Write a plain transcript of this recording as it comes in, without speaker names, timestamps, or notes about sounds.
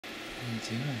you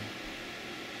doing?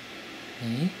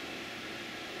 Hey?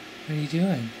 What are you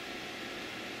doing?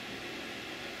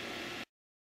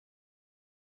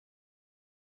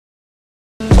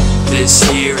 This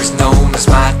here is known as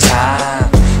my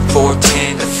time.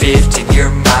 14 to 15, you're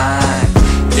mine.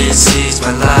 This is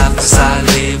my life as I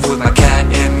live with my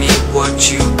cat and me. What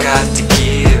you got to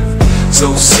give?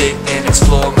 So sit and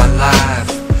explore my life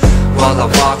while I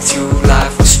walk through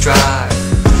life with strive.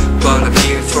 But I'm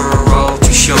here for all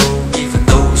to show, even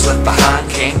those left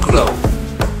behind can glow.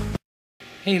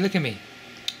 Hey, look at me.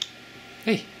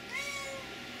 Hey.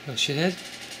 Little shithead.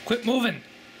 Quit moving.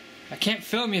 I can't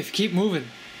film you if you keep moving.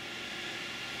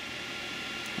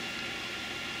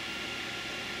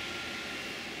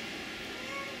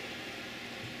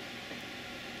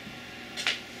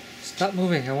 Stop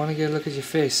moving. I want to get a look at your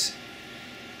face.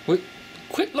 Wait.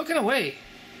 Quit looking away.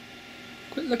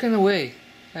 Quit looking away.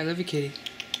 I love you, kitty.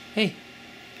 Hey.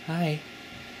 Hi.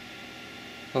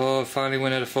 Oh, it finally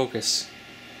went out of focus.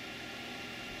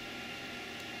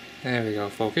 There we go.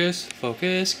 Focus.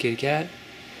 Focus. Kitty cat.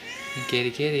 And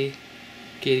kitty kitty.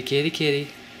 Kitty kitty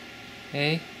kitty.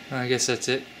 Hey. Oh, I guess that's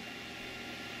it.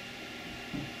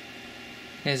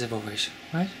 There's a voice.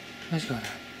 What? What's going on?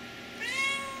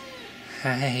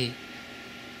 Hi.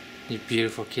 You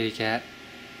beautiful kitty cat.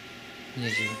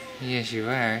 Yes you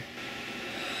are.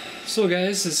 So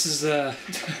guys, this is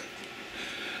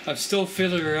I'm still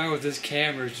fiddling around with this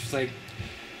camera, just like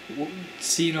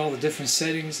seeing all the different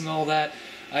settings and all that.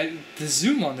 The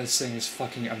zoom on this thing is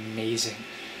fucking amazing.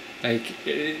 Like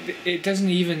it doesn't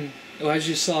even, well, as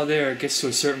you saw there, it gets to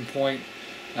a certain point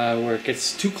where it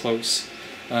gets too close.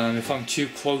 If I'm too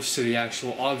close to the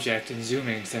actual object and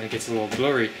zooming, then it gets a little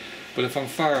blurry. But if I'm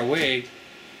far away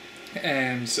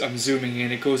and I'm zooming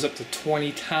in, it goes up to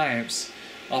 20 times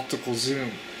optical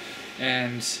zoom,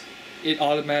 and it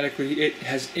automatically, it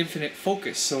has infinite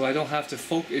focus, so I don't have to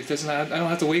focus. It doesn't. I don't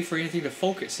have to wait for anything to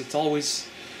focus. It's always.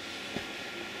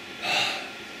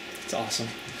 It's awesome.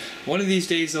 One of these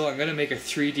days, though, I'm gonna make a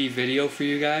 3D video for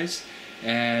you guys,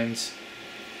 and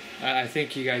I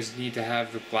think you guys need to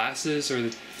have the glasses or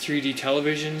the 3D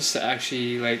televisions to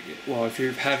actually, like, well, if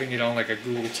you're having it on like a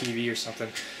Google TV or something,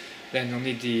 then you'll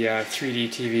need the 3D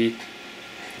TV.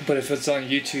 But if it's on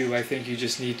YouTube, I think you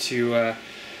just need to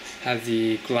have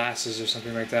the glasses or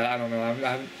something like that. I don't know.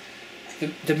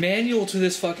 The manual to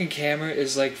this fucking camera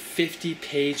is like 50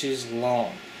 pages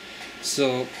long.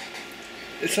 So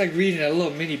it's like reading a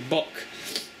little mini book.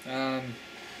 And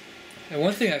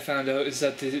one thing I found out is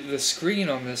that the screen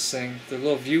on this thing, the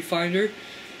little viewfinder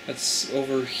that's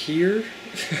over here,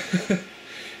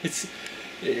 it's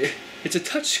a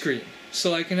touch screen.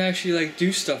 So I can actually like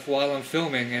do stuff while I'm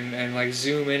filming and like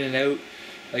zoom in and out.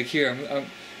 Like here,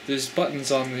 there's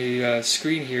buttons on the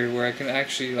screen here where I can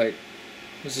actually like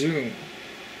zoom.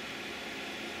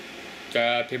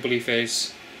 Pimply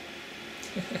face.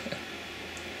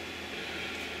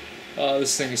 Oh,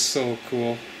 this thing is so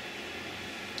cool.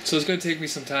 So it's going to take me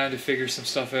some time to figure some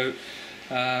stuff out.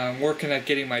 I'm working at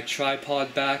getting my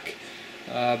tripod back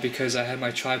because I had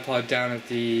my tripod down at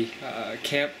the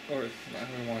camp, or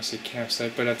I don't want to say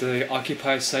campsite, but at the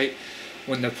Occupy site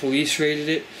when the police raided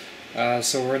it.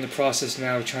 So we're in the process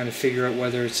now of trying to figure out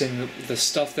whether it's in the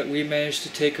stuff that we managed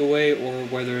to take away or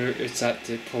whether it's at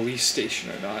the police station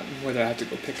or not, and whether I have to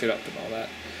go pick it up and all that.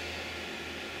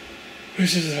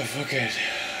 Which is a fucking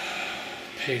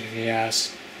pain in the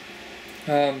ass.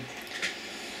 And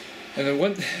then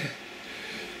one,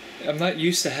 I'm not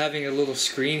used to having a little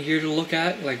screen here to look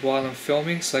at, like while I'm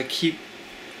filming, so I keep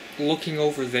looking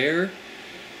over there,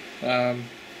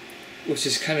 which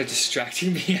is kind of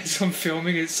distracting me as I'm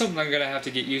filming. It's something I'm gonna have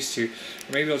to get used to.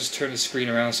 Or maybe I'll just turn the screen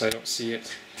around so I don't see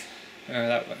it.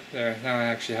 That way, there. Now I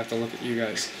actually have to look at you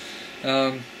guys.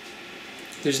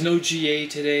 There's no GA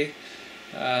today.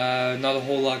 Not a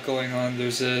whole lot going on.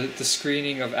 There's the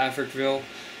screening of Africville.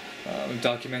 A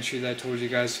documentary that I told you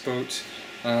guys about,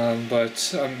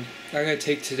 but I'm going to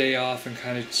take today off and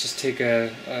kind of just take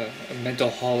a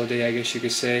mental holiday, I guess you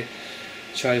could say.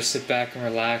 Try to sit back and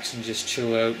relax and just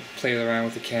chill out, play around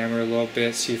with the camera a little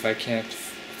bit, see if I can't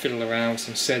fiddle around with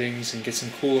some settings and get some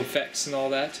cool effects and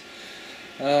all that.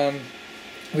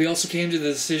 We also came to the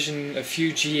decision a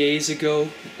few GAs ago.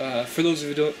 For those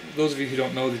of you who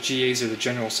don't know, the GAs are the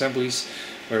General Assemblies,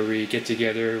 where we get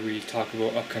together, we talk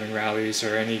about upcoming rallies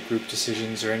or any group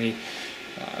decisions or any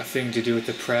thing to do with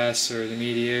the press or the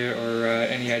media or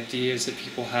any ideas that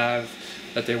people have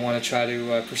that they want to try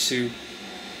to pursue.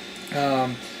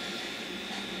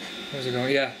 Where's it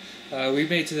going? Yeah, we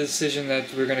made the decision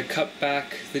that we're going to cut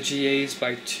back the GAs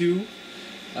by 2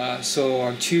 So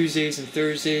on Tuesdays and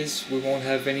Thursdays, we won't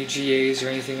have any GAs or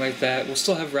anything like that. We'll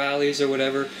still have rallies or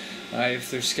whatever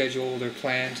if they're scheduled or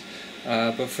planned.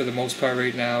 But for the most part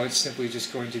right now, it's simply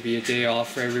just going to be a day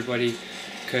off for everybody,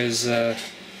 because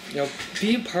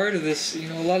being part of this,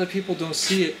 a lot of people don't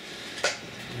see it.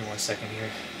 Give me 1 second here.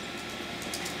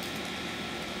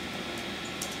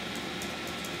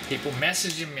 People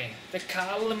messaging me. They're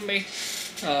calling me.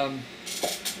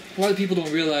 A lot of people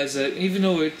don't realize that even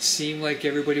though it seemed like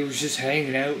everybody was just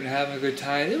hanging out and having a good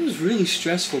time, it was really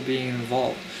stressful being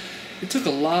involved. It took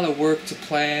a lot of work to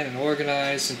plan and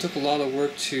organize, and took a lot of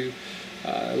work to,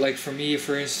 like for me,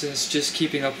 for instance, just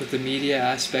keeping up with the media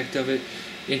aspect of it,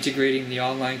 integrating the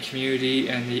online community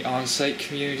and the on-site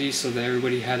community so that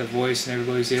everybody had a voice and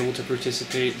everybody was able to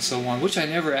participate and so on, which I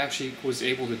never actually was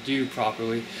able to do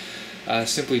properly,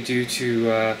 simply due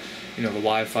to the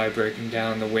Wi-Fi breaking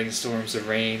down, the windstorms, the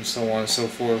rain, so on and so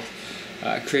forth.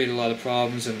 Created a lot of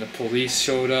problems, and the police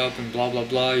showed up and blah blah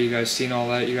blah. You guys seen all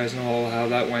that? You guys know all how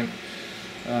that went.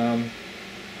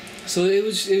 So it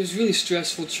was really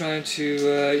stressful trying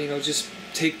to just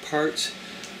take part.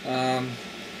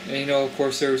 And of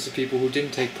course there was the people who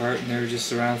didn't take part and they were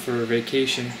just around for a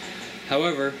vacation.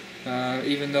 However,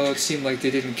 even though it seemed like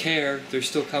they didn't care, they're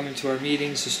still coming to our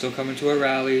meetings, they're still coming to our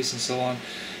rallies and so on.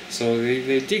 So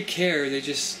they did care. They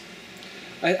just,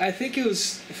 I think it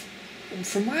was,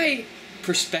 from my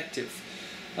perspective,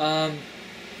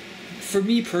 for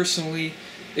me personally,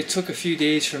 it took a few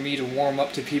days for me to warm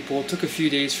up to people. It took a few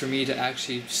days for me to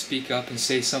actually speak up and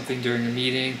say something during a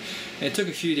meeting. And it took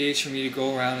a few days for me to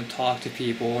go around and talk to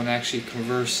people and actually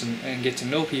converse and get to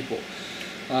know people.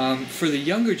 For the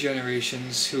younger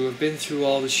generations who have been through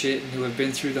all the shit and who have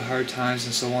been through the hard times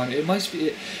and so on, it must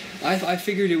be, I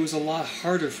figured it was a lot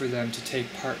harder for them to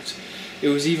take part. It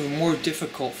was even more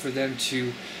difficult for them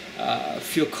to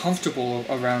feel comfortable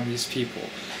around these people.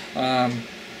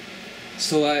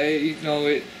 So I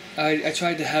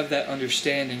tried to have that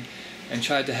understanding and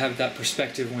tried to have that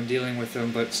perspective when dealing with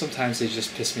them, but sometimes they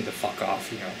just piss me the fuck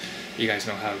off. You guys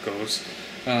know how it goes.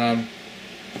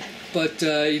 But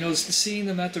seeing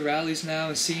them at the rallies now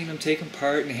and seeing them taking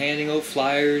part and handing out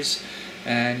flyers,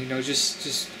 and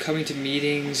just coming to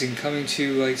meetings and coming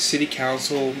to like city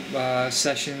council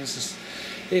sessions,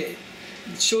 it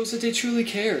shows that they truly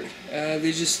cared.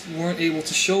 They just weren't able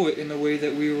to show it in the way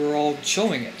that we were all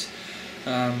showing it.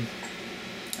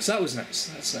 So that was nice.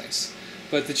 That's nice.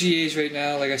 But the GAs right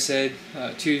now, like I said,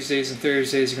 Tuesdays and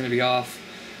Thursdays are going to be off.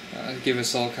 Give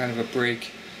us all kind of a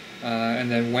break. And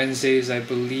then Wednesdays, I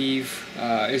believe,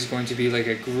 is going to be like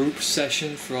a group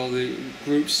session for all the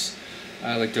groups,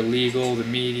 like the legal, the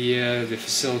media, the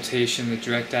facilitation, the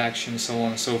direct action, so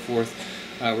on and so forth.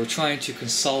 We're trying to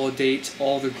consolidate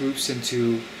all the groups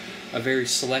into a very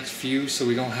select few, so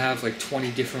we don't have like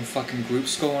 20 different fucking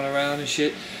groups going around and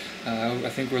shit. I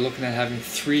think we're looking at having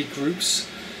 3 groups.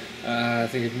 I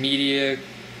think media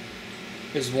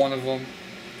is one of them,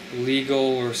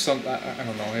 legal or some, I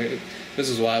don't know. This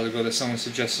was a while ago that someone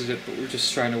suggested it, but we're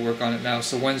just trying to work on it now.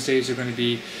 So Wednesdays are going to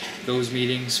be those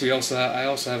meetings. I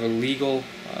also have a legal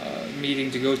meeting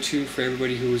to go to for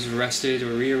everybody who was arrested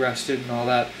or rearrested and all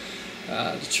that,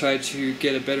 to try to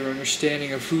get a better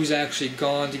understanding of who's actually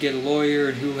gone to get a lawyer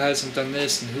and who hasn't done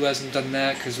this and who hasn't done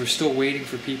that, because we're still waiting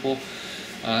for people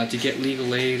to get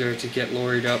legal aid or to get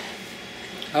lawyered up.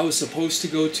 I was supposed to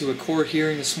go to a court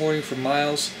hearing this morning for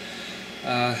Miles.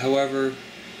 However,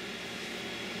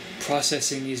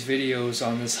 processing these videos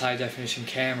on this high definition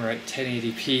camera at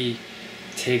 1080p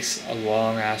takes a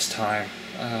long ass time.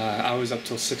 I was up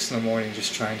till 6 in the morning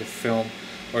just trying to film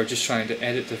or just trying to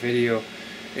edit the video.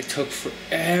 It took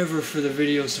forever for the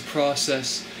videos to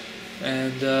process,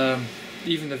 and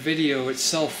even the video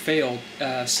itself failed,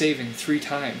 saving 3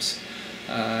 times.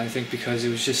 I think because it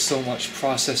was just so much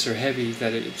processor heavy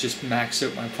that it just maxed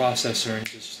out my processor and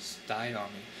just died on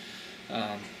me.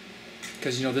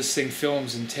 Because this thing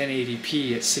films in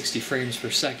 1080p at 60 frames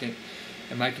per second,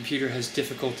 and my computer has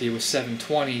difficulty with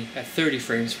 720 at 30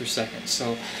 frames per second.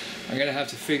 So I'm going to have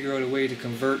to figure out a way to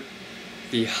convert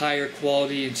the higher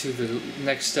quality into the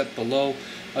next step below.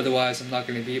 Otherwise, my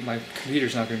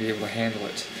computer's not going to be able to handle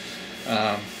it,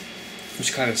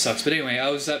 which kind of sucks. But anyway, I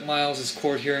was at Miles'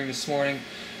 court hearing this morning.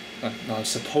 I was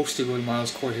supposed to go to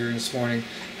Miles' court hearing this morning.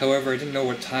 However, I didn't know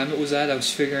what time it was at. I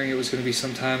was figuring it was going to be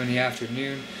sometime in the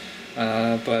afternoon.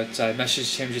 But I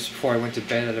messaged him just before I went to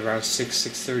bed at around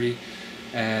 6:30,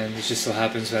 and it just so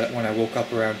happens that when I woke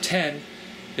up around 10,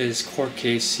 his court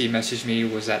case, he messaged me,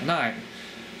 was at 9.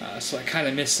 So I kind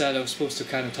of missed that. I was supposed to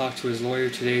kind of talk to his lawyer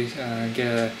today and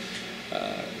get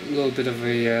a little bit of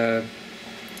a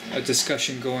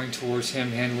discussion going towards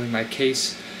him handling my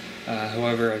case.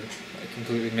 However, I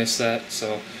completely missed that,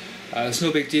 so it's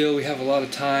no big deal. We have a lot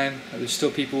of time. There's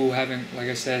still people who haven't, like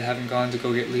I said, haven't gone to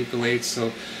go get legal aid,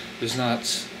 so there's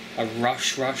not a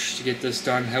rush to get this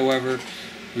done. However,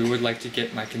 we would like to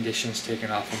get my conditions taken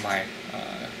off of my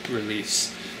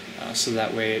release, so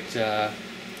that way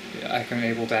I can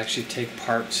able to actually take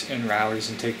part in rallies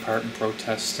and take part in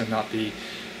protests and not be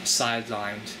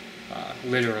sidelined,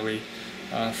 literally,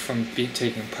 from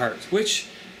taking part, which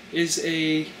is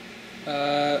a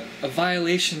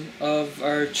violation of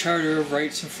our Charter of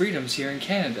Rights and Freedoms here in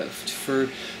Canada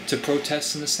to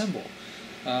protest and assemble,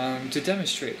 to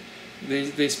demonstrate.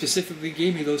 They specifically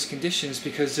gave me those conditions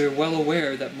because they're well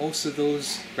aware that most of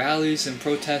those rallies and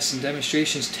protests and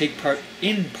demonstrations take part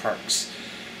in parks.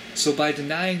 So by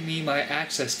denying me my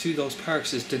access to those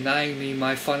parks is denying me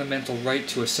my fundamental right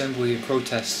to assembly and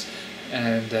protest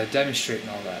and demonstrate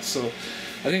and all that. So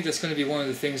I think that's going to be one of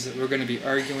the things that we're going to be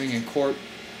arguing in court.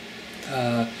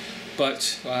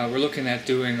 But we're looking at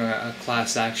doing a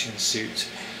class action suit.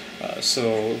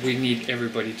 So we need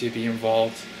everybody to be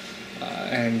involved.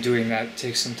 And doing that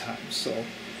takes some time, so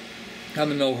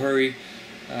I'm in no hurry.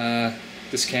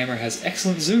 This camera has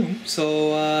excellent zoom,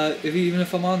 so even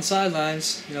if I'm on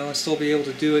sidelines, you know, I'll still be able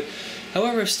to do it.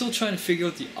 However, I'm still trying to figure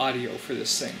out the audio for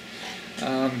this thing.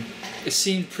 It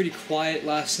seemed pretty quiet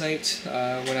last night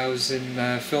when I was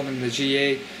in filming the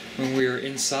GA when we were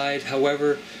inside.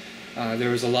 However,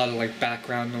 there was a lot of like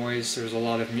background noise. There was a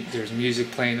lot of there's music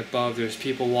playing above. There's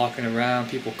people walking around,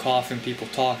 people coughing, people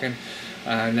talking.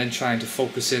 And then trying to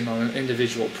focus in on an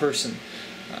individual person,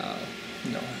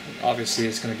 you know, obviously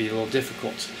it's going to be a little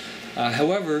difficult.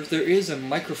 However, there is a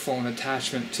microphone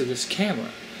attachment to this camera,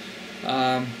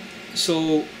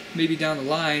 so maybe down the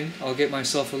line I'll get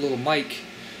myself a little mic,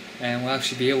 and we'll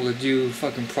actually be able to do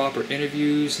fucking proper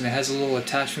interviews. And it has a little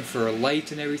attachment for a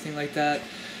light and everything like that,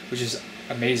 which is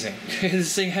amazing.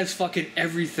 This thing has fucking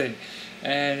everything,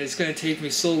 and it's going to take me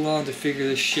so long to figure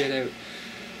this shit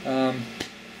out.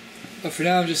 But for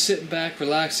now, I'm just sitting back,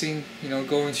 relaxing, you know,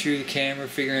 going through the camera,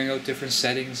 figuring out different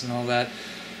settings and all that.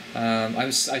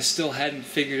 I still hadn't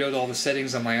figured out all the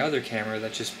settings on my other camera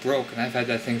that just broke, and I've had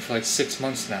that thing for like 6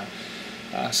 months now.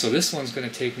 So this one's going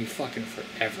to take me fucking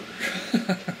forever.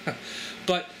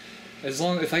 But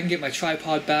if I can get my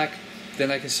tripod back, then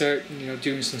I can start, you know,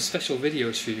 doing some special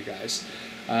videos for you guys.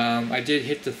 I did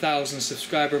hit the 1,000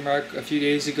 subscriber mark a few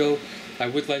days ago. I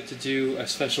would like to do a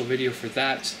special video for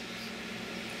that.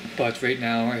 But right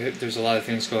now, there's a lot of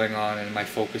things going on, and my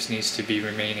focus needs to be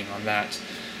remaining on that,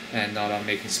 and not on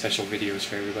making special videos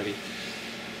for everybody.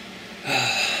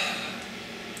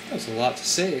 That was a lot to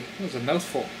say. That was a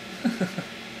mouthful.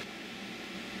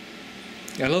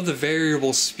 I love the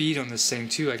variable speed on this thing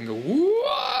too. I can go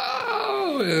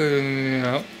whoa, you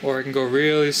know, or I can go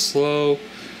really slow,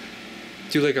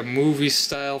 do like a movie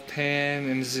style pan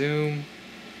and zoom.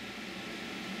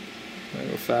 I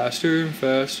go faster and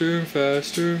faster and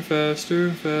faster and faster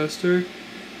and faster.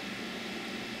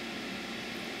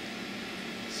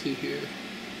 Let's see here.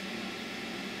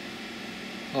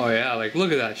 Oh yeah, like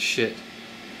look at that shit.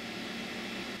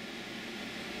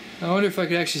 I wonder if I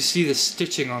could actually see the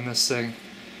stitching on this thing.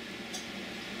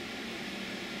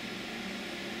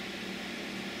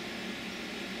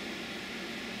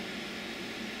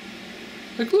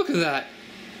 Like look at that.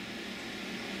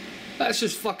 That's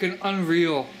just fucking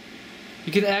unreal.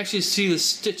 You can actually see the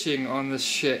stitching on this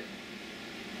shit.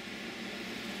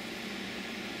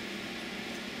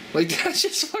 Like, that's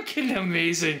just fucking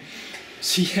amazing.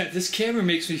 So yeah, this camera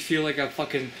makes me feel like a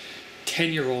fucking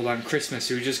 10-year-old on Christmas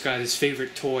who just got his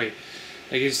favorite toy.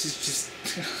 Like, it's just...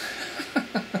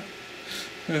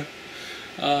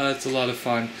 it's a lot of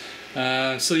fun.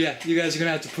 So yeah, you guys are gonna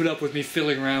have to put up with me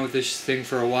fiddling around with this thing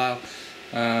for a while.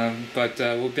 But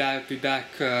we'll be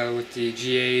back with the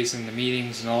GAs and the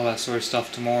meetings and all that sort of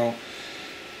stuff tomorrow.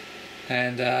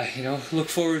 And you know, look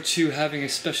forward to having a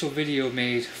special video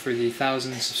made for the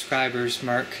 1,000 subscribers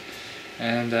mark,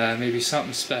 and maybe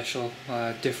something special,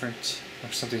 different,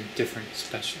 or something different,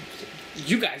 special.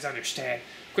 You guys understand.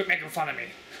 Quit making fun of me.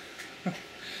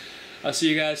 I'll see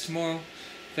you guys tomorrow.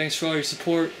 Thanks for all your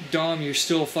support. Dom, you're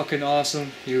still fucking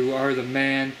awesome. You are the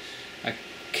man. I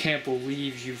can't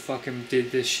believe you fucking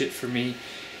did this shit for me.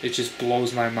 It just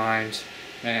blows my mind.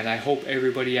 And I hope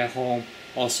everybody at home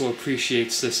also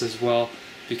appreciates this as well,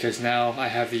 because now I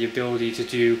have the ability to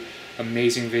do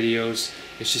amazing videos.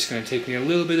 It's just going to take me a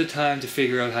little bit of time to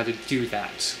figure out how to do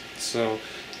that. So,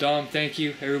 Dom, thank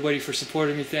you. Everybody for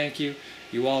supporting me, thank you.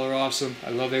 You all are awesome. I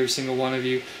love every single one of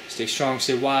you. Stay strong,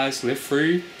 stay wise, live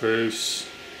free. Peace.